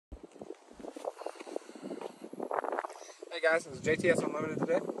Hey guys, this is JTS Unlimited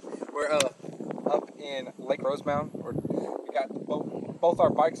today. We're up in Lake Rosemount. We got both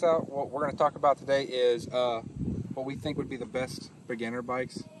our bikes out. What we're going to talk about today is what we think would be the best beginner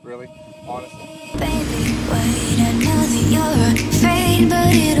bikes, really, honestly. Baby, wait, I know that you're afraid,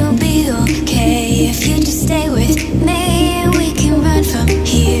 but it'll be okay if you just stay with me. And we can run from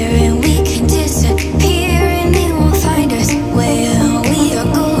here, and we can disappear, and they won't find us where we are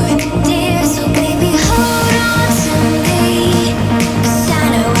going, dear. So baby, hold on to me, 'cause I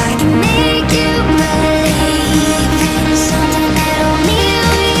know I can make you believe in something that only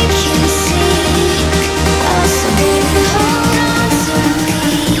we can see. Oh, so baby, hold on to me,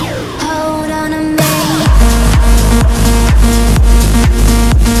 hold on to me.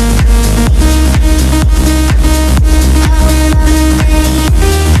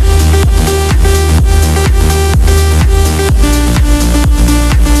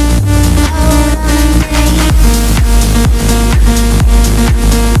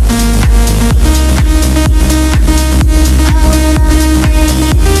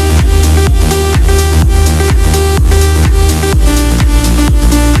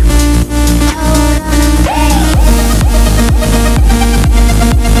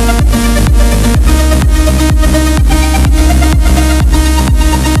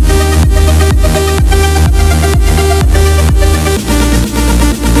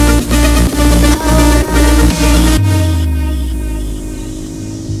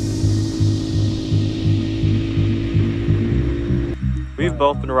 We've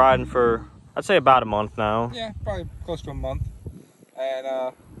both been riding for, I'd say, about a month now. Yeah, probably close to a month. And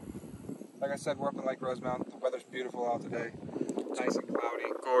like I said, we're up in Lake Rosemount. The weather's beautiful out today. Nice and cloudy.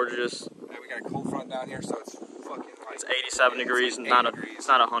 Gorgeous. And we got a cold front down here, so it's fucking like... It's 87 degrees, like it's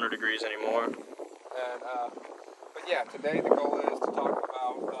not 100 degrees anymore. And, but yeah, today the goal is to talk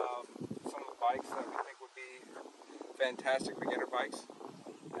about some of the bikes that we think would be fantastic beginner bikes.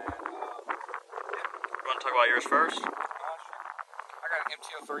 And, You want to talk about yours first? sure. I got an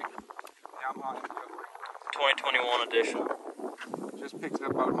MT03, Yamaha MT03. 2021 edition. Just picked it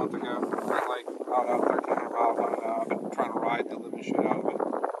up about a month ago. Got like, I don't know, 1,300 miles on it now. I've been trying to ride the living shit out of it.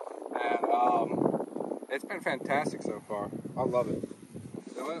 And it's been fantastic so far. I love it.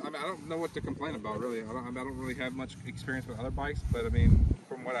 I mean, I don't know what to complain about, really. I don't really have much experience with other bikes, but I mean,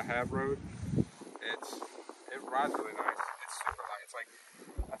 from what I have rode, it rides really nice. It's super light. It's like,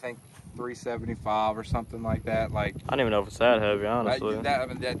 I think 375 or something like that. Like, I don't even know if it's that heavy, honestly. I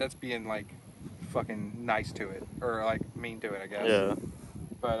mean, that's being like fucking nice to it, or like mean to it, I guess. Yeah.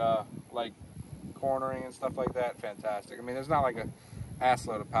 But like cornering and stuff like that, fantastic. I mean, there's not like a ass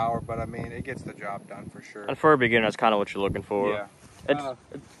load of power, but I mean, it gets the job done for sure. And for a beginner, that's kind of what you're looking for. Yeah.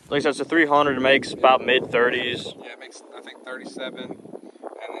 Like I said, it's a 300. It makes about mid-30s. Yeah, it makes, I think, 37, and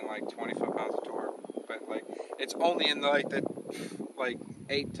then like 20 foot-pounds of torque. But like, it's only in the like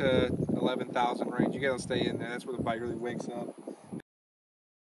 8 to 11,000 range. You gotta stay in there. That's where the bike really wakes up.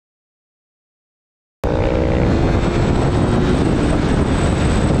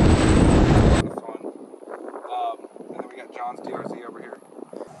 John's DRZ over here.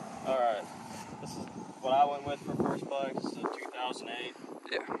 Alright, this is what I went with for first bike. This is a 2008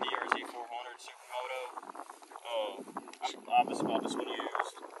 DRZ400 Supermoto. I was about this one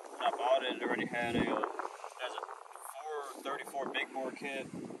used. When I bought it, it already had a 434 big bore kit,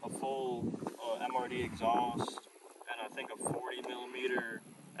 a full MRD exhaust, and I think a 40mm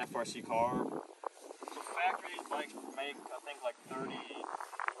FRC carb. So factory bikes make, I think, like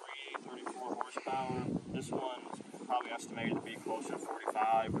 34 horsepower. This one's probably estimated to be closer to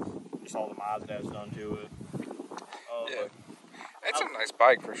 45 with just all the mods it has done to it. Yeah, it's a nice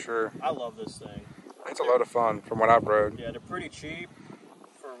bike for sure. I love this thing. It's a load of fun from what I've rode. Yeah, they're pretty cheap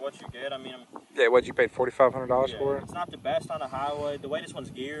for what you get. I mean, yeah, what you paid $4,500 for it? It's not the best on the highway. The way this one's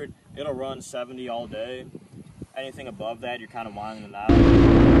geared, it'll run 70 all day. Anything above that, you're kind of whining it out.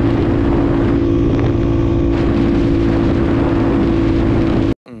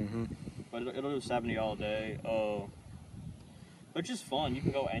 But it'll do 70 all day. But it's just fun. You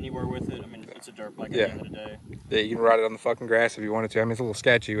can go anywhere with it. I mean, it's a dirt bike at the end of the day. Yeah, you can ride it on the fucking grass if you wanted to. I mean, it's a little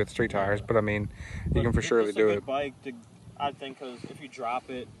sketchy with street tires, but I mean, you can for sure do it. It's a good bike to, I think, because if you drop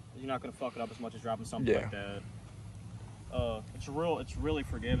it, you're not going to fuck it up as much as dropping something like that. It's really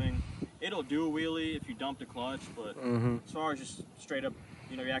forgiving. It'll do a wheelie if you dump the clutch, but as far as just straight up,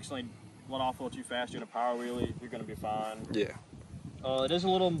 you accidentally let off a little too fast doing a power wheelie, you're going to be fine. Yeah. It is a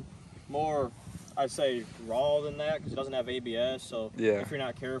little more, I'd say, raw than that because it doesn't have ABS. So if you're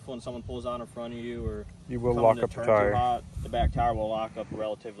not careful and someone pulls out in front of you, or you will lock up the tire. Hot, the back tire will lock up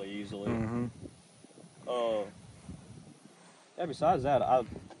relatively easily. Yeah. Besides that,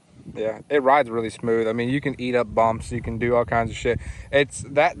 Yeah, it rides really smooth. I mean, you can eat up bumps. You can do all kinds of shit. It's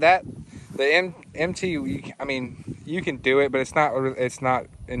the MT. I mean, you can do it, but it's not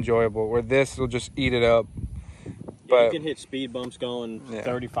enjoyable. Where this will just eat it up. But you can hit speed bumps going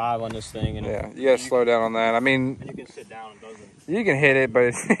 35 on this thing, and you gotta slow down on that. I mean, and you can sit down and doesn't. You can hit it, but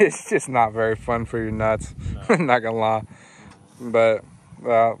it's just not very fun for your nuts. No. Not gonna lie. But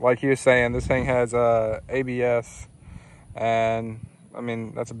like you were saying, this thing has ABS, and I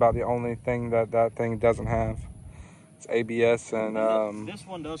mean that's about the only thing that thing doesn't have. It's ABS, and this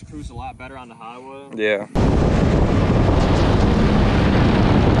one does cruise a lot better on the highway. Yeah.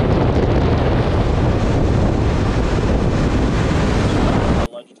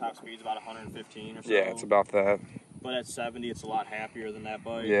 Top speed's about 115 or so. Yeah, it's about that. But at 70, it's a lot happier than that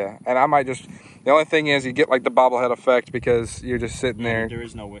bike. Yeah, and I might just. The only thing is, you get like the bobblehead effect because you're just sitting there. There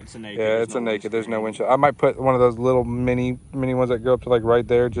is no. It's a naked. Yeah, it's a naked. There's no windshield. I might put one of those little mini ones that go up to like right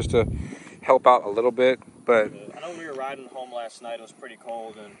there just to help out a little bit. But I know we were riding home last night. It was pretty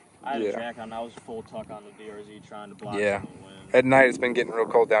cold, and I had a jacket on. I was full tuck on the DRZ trying to block some of the wind. At night it's been getting real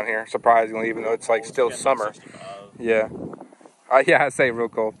cold down here, surprisingly, even though it's like still summer. Yeah. Yeah, I'd say real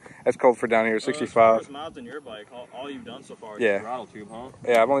cold. That's cold for down here, 65. As far as mods on your bike, all you've done so far is the throttle tube, huh?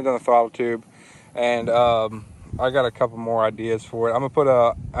 Yeah, I've only done the throttle tube, and I got a couple more ideas for it. I'm gonna put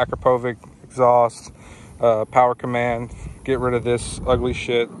a Akrapovic exhaust, power command, get rid of this ugly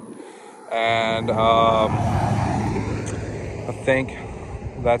shit, and I think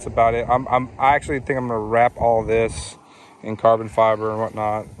that's about it. I actually think I'm gonna wrap all this in carbon fiber and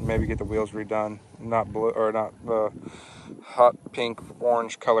whatnot. Maybe get the wheels redone, not blue or not the hot pink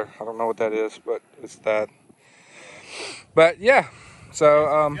orange color. I don't know what that is, but it's that. But yeah,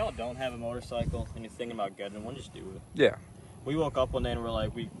 so if y'all don't have a motorcycle and you're thinking about getting one, just do it. Yeah. We woke up one day and we're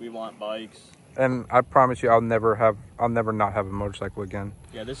like, we want bikes. And I promise you, I'll never not have a motorcycle again.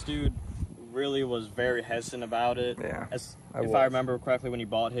 Yeah, this dude really was very hesitant about it. Yeah. If I remember correctly, when he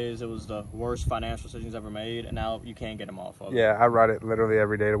bought his, it was the worst financial decisions ever made, and now you can't get him off of it. Yeah, I ride it literally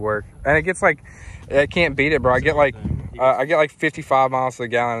every day to work, and it gets like, I can't beat it, bro. I get like 55 miles to the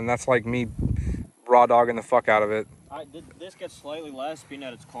gallon, and that's like me raw dogging the fuck out of it. This gets slightly less, being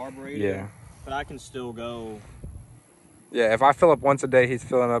that it's carbureted. Yeah. But I can still go. Yeah, if I fill up once a day, he's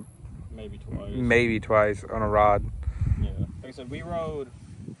filling up maybe twice on a rod. Yeah. Like I said, we rode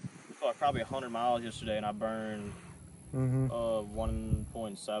probably 100 miles yesterday, and I burned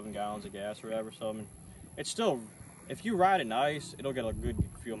 1.7 gallons of gas or whatever. So I mean, it's still, if you ride it nice, it'll get a good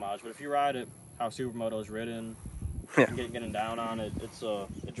fuel mileage. But if you ride it how Supermoto's ridden, and getting down on it,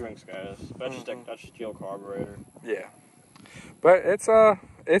 it drinks gas. That's just your carburetor. Yeah. But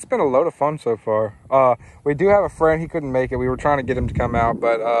it's been a load of fun so far. We do have a friend, he couldn't make it. We were trying to get him to come out,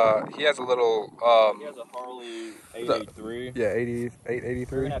 but he has a little he has a Harley 883. Yeah,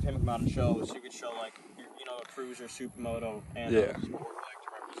 883. We're gonna have him come out and show, so you could show like a cruiser, supermoto, and a sport bike to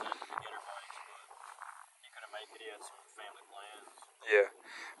represent beginner bikes. But he couldn't make it. He had some family plans. Yeah.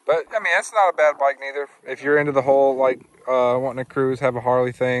 But I mean, that's not a bad bike neither. If you're into the whole like wanting to cruise, have a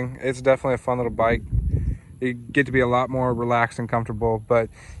Harley thing, it's definitely a fun little bike. You get to be a lot more relaxed and comfortable, but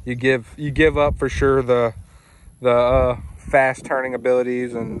you give up for sure the fast turning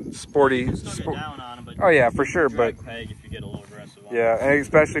abilities and sporty. You can still get down on them, but oh yeah, for sure. But peg if you get a little aggressive. Yeah, and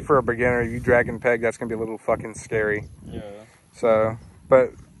especially for a beginner, you drag and peg, that's gonna be a little fucking scary. Yeah. So,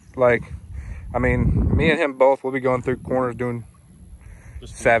 but like, I mean, me and him both will be going through corners doing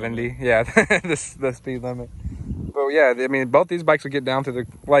 70. Yeah, the speed limit. But yeah, I mean, both these bikes will get down to the,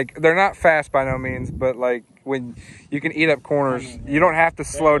 like, they're not fast by no means, but like when you can eat up corners, you don't have to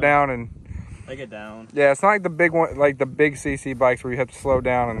slow down and. They get down. Yeah, it's not like the big one, like the big CC bikes where you have to slow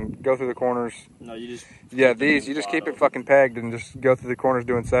down and go through the corners. No, you just. Yeah, these you just keep it fucking pegged and just go through the corners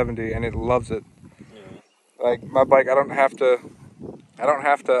doing 70, and it loves it. Yeah. Like my bike, I don't have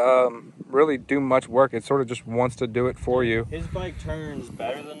to really do much work. It sort of just wants to do it for you. His bike turns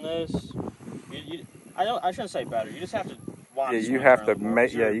better than this. I shouldn't say better. You just have to want. Yeah, you have to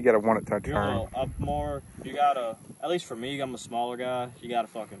make. Yeah, you gotta want it to turn. You're a little up more. You gotta. At least for me, I'm a smaller guy. You gotta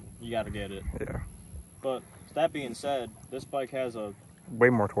get it. Yeah. But that being said, this bike has a way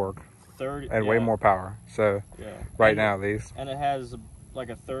more torque. 30 and way more power. So right now at least. And it has like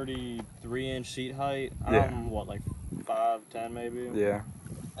a 33-inch seat height. I'm what, like 5'10" maybe. Yeah.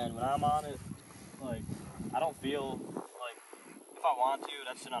 And when I'm on it, like I don't feel like if I want to,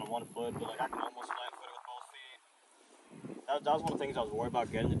 that's sitting on one foot, but like I can almost flat foot it with both feet. That was one of the things I was worried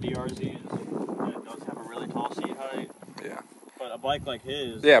about getting the DRZ is that it does have a really tall seat height. Yeah. But a bike like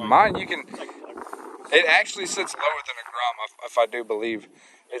his. Yeah, like, mine you can. It actually sits lower than a Grom, if I do believe.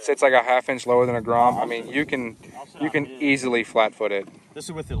 It sits like a half inch lower than a Grom. I mean, you can easily flat foot it. This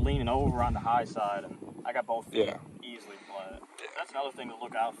is with it leaning over on the high side, and I got both feet Yeah. easily flat. That's another thing to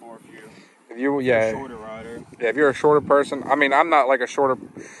look out for if you're a shorter rider. Yeah, if you're a shorter person, I mean, I'm not like a shorter.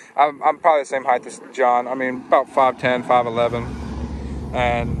 I'm probably the same height as John. I mean, about 5'10", 5'11",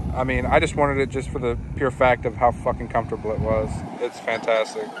 and I mean, I just wanted it just for the pure fact of how fucking comfortable it was. It's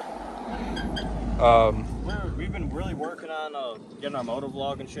fantastic. We've been really working on getting our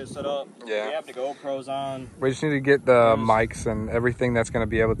motovlog and shit set up. Yeah. We have the GoPros on. We just need to get the mics and everything that's going to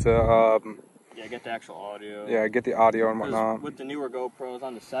be able to. Yeah, get the actual audio. Yeah, get the audio and whatnot. With the newer GoPros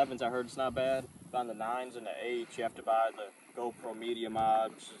on the 7s, I heard it's not bad. But on the 9s and the 8s, you have to buy the GoPro Media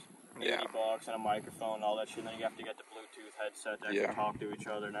Mod, which is $80 and a microphone and all that shit. And then you have to get the Bluetooth headset to actually talk to each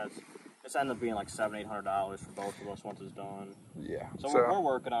other, and it's ended up being like $700-800 for both of us once it's done. Yeah. So we're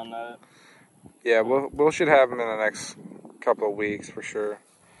working on that. Yeah, we should have them in the next couple of weeks for sure.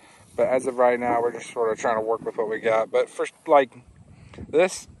 But as of right now, we're just sort of trying to work with what we got. But for like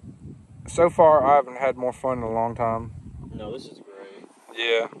this, so far I haven't had more fun in a long time. No, this is great.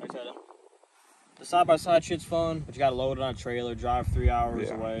 Yeah. Like I said, the side-by-side shit's fun, but you gotta load it on a trailer, drive 3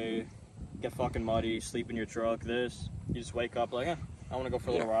 hours away, get fucking muddy, sleep in your truck. This, you just wake up like, I want to go for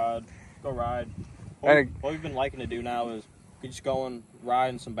a little ride. Go ride. What we've been liking to do now is you just go and ride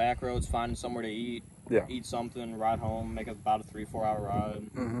in some back roads, find somewhere to eat, eat something, ride home, make about a 3-4 hour ride.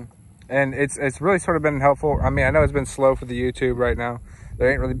 Mm-hmm. And it's really sort of been helpful. I mean, I know it's been slow for the YouTube right now. There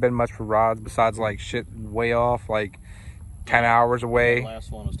ain't really been much for rods besides like shit way off, like 10 hours away. The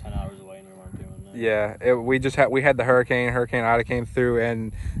last one was 10 hours away and we weren't doing that. Yeah, we had the Hurricane Ida came through,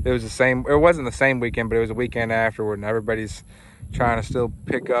 and it was the same. It wasn't the same weekend, but it was a weekend afterward, and everybody's trying to still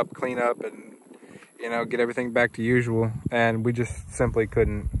pick up, clean up, and get everything back to usual. And we just simply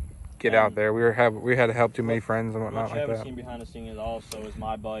couldn't get out there. We had to help too many friends and whatnot like that. What you haven't seen behind the scenes also is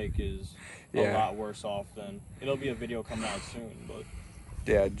my bike is a lot worse off than. It'll be a video coming out soon, but.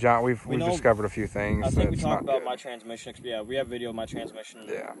 Yeah, John, we've discovered a few things. I think we talked about my transmission. Yeah, we have video of my transmission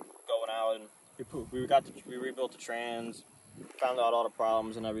going out, and we rebuilt the trans, found out all the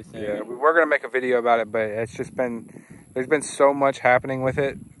problems and everything. Yeah, we were gonna make a video about it, but it's just there's been so much happening with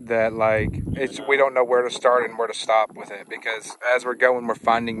it that we don't know where to start and where to stop with it, because as we're going, we're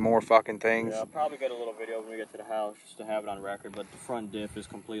finding more fucking things. Yeah, I'll probably get a little video when we get to the house just to have it on record, but the front diff is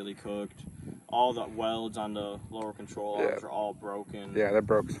completely cooked. All the welds on the lower control arms are all broken. Yeah, they're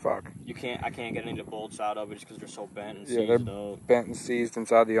broke as fuck. I can't get any of the bolts out of it just because they're so bent and seized up. They're bent and seized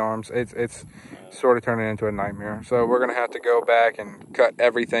inside the arms. It's sort of turning into a nightmare. So we're gonna have to go back and cut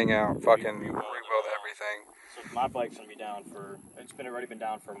everything out, fucking rebuild everything. So my bike's gonna be down it's already been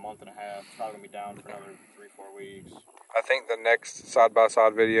down for a month and a half. It's probably gonna be down for another 3-4 weeks. I think the next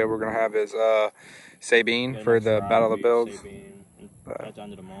side-by-side video we're gonna have is Sabine for the Battle of the Builds. At the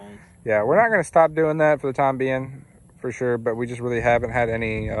end of the month. Yeah, we're not going to stop doing that for the time being, for sure, but we just really haven't had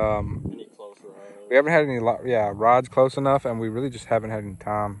any close rods. We haven't had any rods close enough, and we really just haven't had any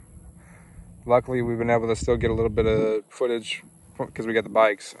time. Luckily, we've been able to still get a little bit of footage because we got the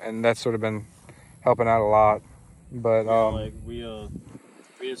bikes, and that's sort of been helping out a lot. But we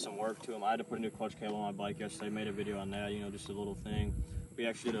did some work to them. I had to put a new clutch cable on my bike yesterday. Made a video on that, just a little thing. We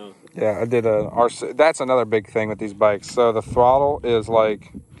actually did I did that's another big thing with these bikes. So the throttle is very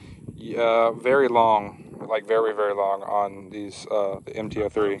long, very, very long on these the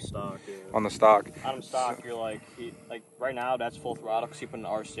MT03 on the stock. On the stock, you're right now that's full throttle because you put an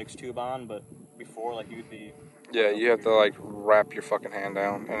R6 tube on, but before you'd be. Yeah, you have to wrap your fucking hand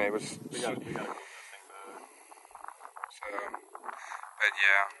down, and it was. We gotta get this thing back. But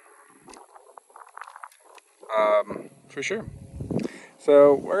yeah. For sure.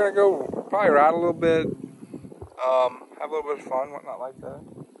 So we're gonna go probably ride a little bit, have a little bit of fun, whatnot like that.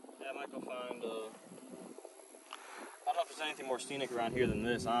 Yeah, I might go find. I don't know if there's anything more scenic around here than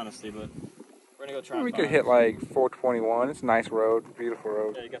this, honestly, but we're gonna go try. We could hit 421. It's a nice road, beautiful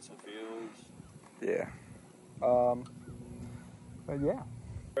road. Yeah, you got some fields. Yeah. But yeah.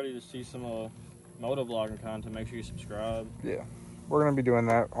 Ready to see some motovlogging content? Make sure you subscribe. Yeah, we're gonna be doing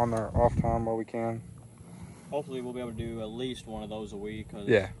that on our off time while we can. Hopefully we'll be able to do at least one of those a week. Cause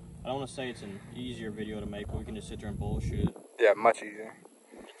yeah. I don't want to say it's an easier video to make, but we can just sit there and bullshit. Yeah, much easier.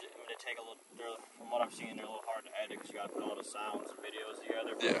 They take a little. From what I've seen, they're a little hard to edit because you got to put all the sounds and videos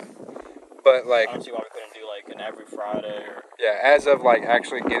together. But I don't see why we couldn't do an every Friday or. Yeah, as of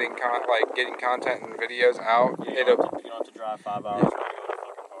actually getting content and videos out, you don't have to drive 5 hours.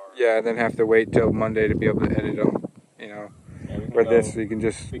 Yeah, and then have to wait till Monday to be able to edit them. For this, you can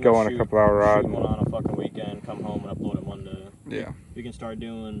just go on a couple-hour ride. Shoot one on a fucking weekend, come home and upload it Monday. Yeah. We can start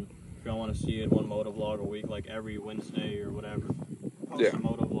doing, if y'all want to see it, one motovlog a week, every Wednesday or whatever. Post a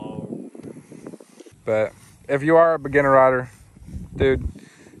motovlog. But if you are a beginner rider, dude,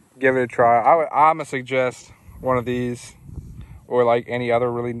 give it a try. I'm gonna suggest one of these, or like any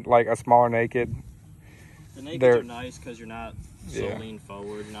other really like a smaller naked. The nakeds are nice because you're not so lean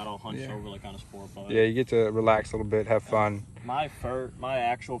forward. You're not all hunched over like on a sport bike. Yeah, you get to relax a little bit, have fun. My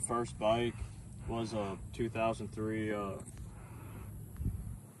actual first bike was a 2003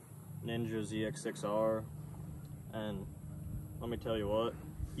 Ninja ZX6R, and let me tell you what,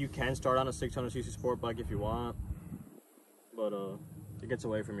 you can start on a 600cc sport bike if you want, but it gets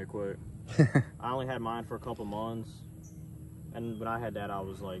away from you quick. I only had mine for a couple months, and when I had that I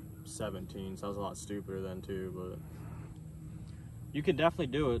was like 17, so I was a lot stupider then too, but you can definitely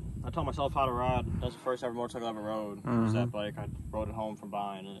do it. I taught myself how to ride. That's the first ever motorcycle I ever rode. Was that bike. I rode it home from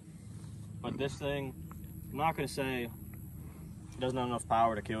buying it. But this thing, I'm not going to say it doesn't have enough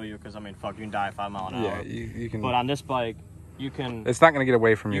power to kill you, because, I mean, fuck, you can die at 5 miles an hour. Yeah, you can. But on this bike, you can... It's not going to get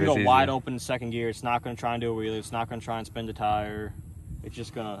away from you. You can go wide open in second gear. It's not going to try and do a wheelie. It's not going to try and spin the tire. It's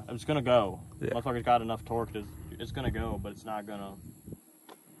just going to... It's going to go. Yeah. Motherfucker's got enough torque. It's going to go, but it's not going to...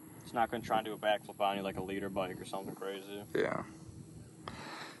 It's not going to try and do a backflip on you like a leader bike or something crazy. Yeah.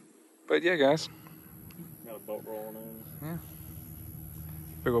 But yeah, guys. Got a boat rolling in. Yeah.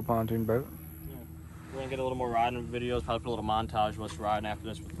 Big old pontoon boat. Yeah. We're gonna get a little more riding videos. Probably put a little montage of us riding after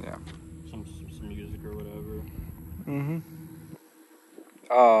this. With some music or whatever.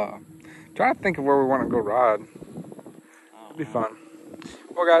 Trying to think of where we want to go ride. It'd be fun.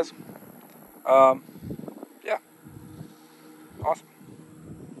 Well, guys. Yeah. Awesome.